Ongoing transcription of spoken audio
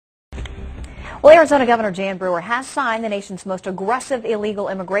Well, Arizona Governor Jan Brewer has signed the nation's most aggressive illegal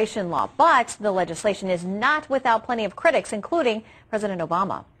immigration law, but the legislation is not without plenty of critics, including President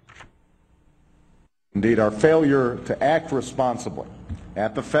Obama. Indeed, our failure to act responsibly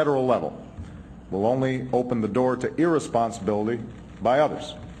at the federal level will only open the door to irresponsibility by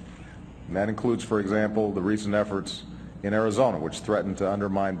others. And that includes, for example, the recent efforts in Arizona, which threaten to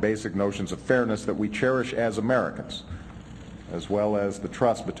undermine basic notions of fairness that we cherish as Americans, as well as the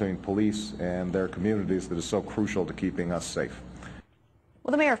trust between police and their communities that is so crucial to keeping us safe.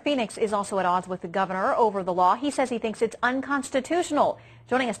 Well, the mayor of Phoenix is also at odds with the governor over the law. He says he thinks it's unconstitutional.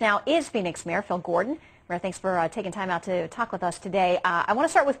 Joining us now is Phoenix Mayor Phil Gordon. Mayor, thanks for taking time out to talk with us today. I want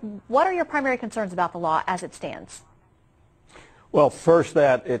to start with, what are your primary concerns about the law as it stands? Well, first,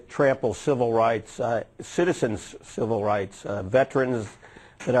 that it tramples civil rights, citizens' civil rights, veterans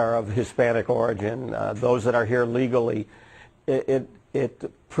that are of Hispanic origin, those that are here legally. It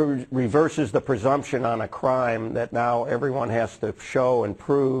reverses the presumption on a crime that now everyone has to show and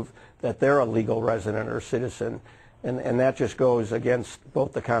prove that they're a legal resident or citizen. And that just goes against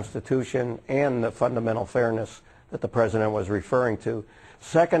both the Constitution and the fundamental fairness that the President was referring to.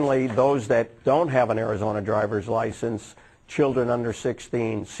 Secondly, those that don't have an Arizona driver's license, children under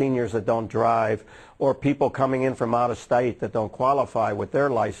 16, seniors that don't drive, or people coming in from out of state that don't qualify with their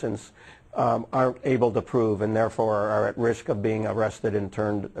license, aren't able to prove and therefore are at risk of being arrested and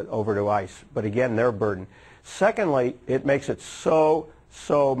turned over to ICE. But again, their burden. Secondly, it makes it so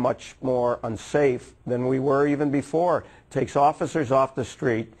much more unsafe than we were even before. It takes officers off the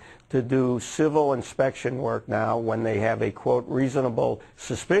street to do civil inspection work now when they have a, quote, reasonable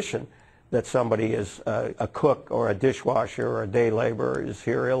suspicion that somebody is a cook or a dishwasher or a day laborer is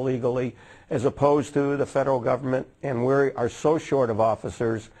here illegally, as opposed to the federal government. And we are so short of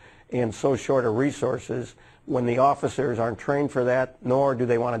officers and so short of resources when the officers aren't trained for that, nor do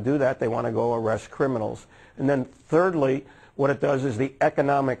they want to do that. They want to go arrest criminals. And then thirdly, what it does is the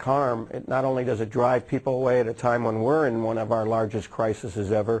economic harm. It not only does it drive people away at a time when we're in one of our largest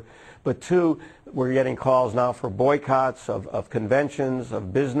crises ever, but two, we're getting calls now for boycotts of conventions,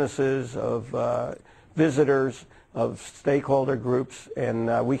 of businesses, of visitors, of stakeholder groups,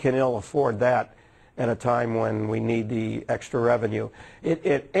 and we can ill afford that at a time when we need the extra revenue.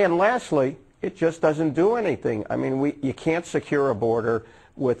 And lastly, it just doesn't do anything. I mean, you can't secure a border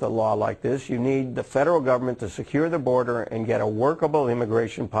with a law like this. You need the federal government to secure the border and get a workable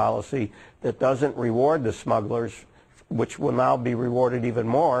immigration policy that doesn't reward the smugglers, which will now be rewarded even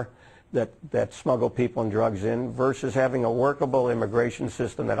more, that smuggle people and drugs in, versus having a workable immigration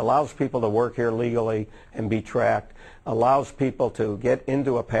system that allows people to work here legally and be tracked, allows people to get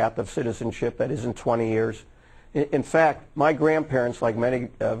into a path of citizenship that isn't 20 years. In fact, my grandparents, like many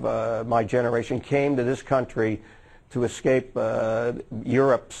of my generation, came to this country to escape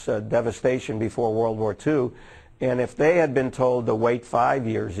Europe's devastation before World War II. And if they had been told to wait 5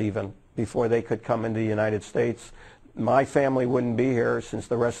 years even before they could come into the United States, my family wouldn't be here since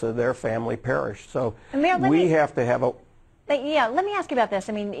the rest of their family perished. So we have to have a... Yeah, let me ask you about this.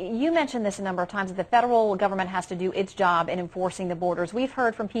 I mean, you mentioned this a number of times, that the federal government has to do its job in enforcing the borders. We've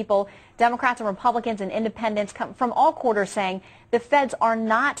heard from people, Democrats and Republicans and independents from all quarters, saying the feds are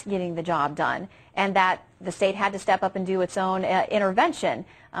not getting the job done and that the state had to step up and do its own intervention.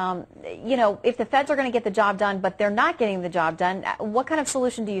 You know, if the feds are going to get the job done but they're not getting the job done, what kind of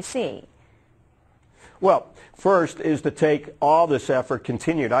solution do you see? Well, first is to take all this effort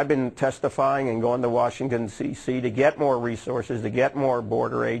continued. I've been testifying and going to Washington, D.C. to get more resources, to get more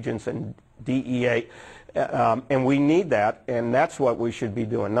border agents and DEA, and we need that, and that's what we should be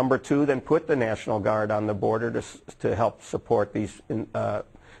doing. Number two, then put the National Guard on the border to help support these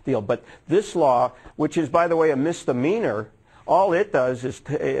deals. But this law, which is, by the way, a misdemeanor, all it does is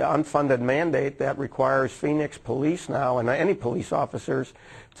unfunded mandate that requires Phoenix police now and any police officers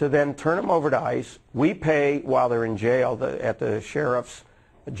to then turn them over to ICE. We pay while they're in jail at the sheriff's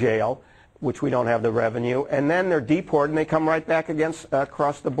jail, which we don't have the revenue, and then they're deported and they come right back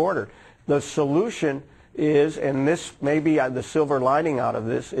across the border. The solution is, and this may be the silver lining out of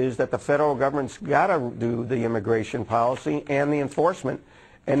this, is that the federal government's got to do the immigration policy and the enforcement,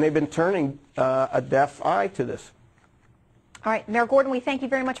 and they've been turning a deaf eye to this. All right, Mayor Gordon, we thank you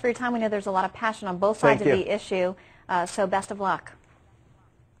very much for your time. We know there's a lot of passion on both sides of the issue, so best of luck.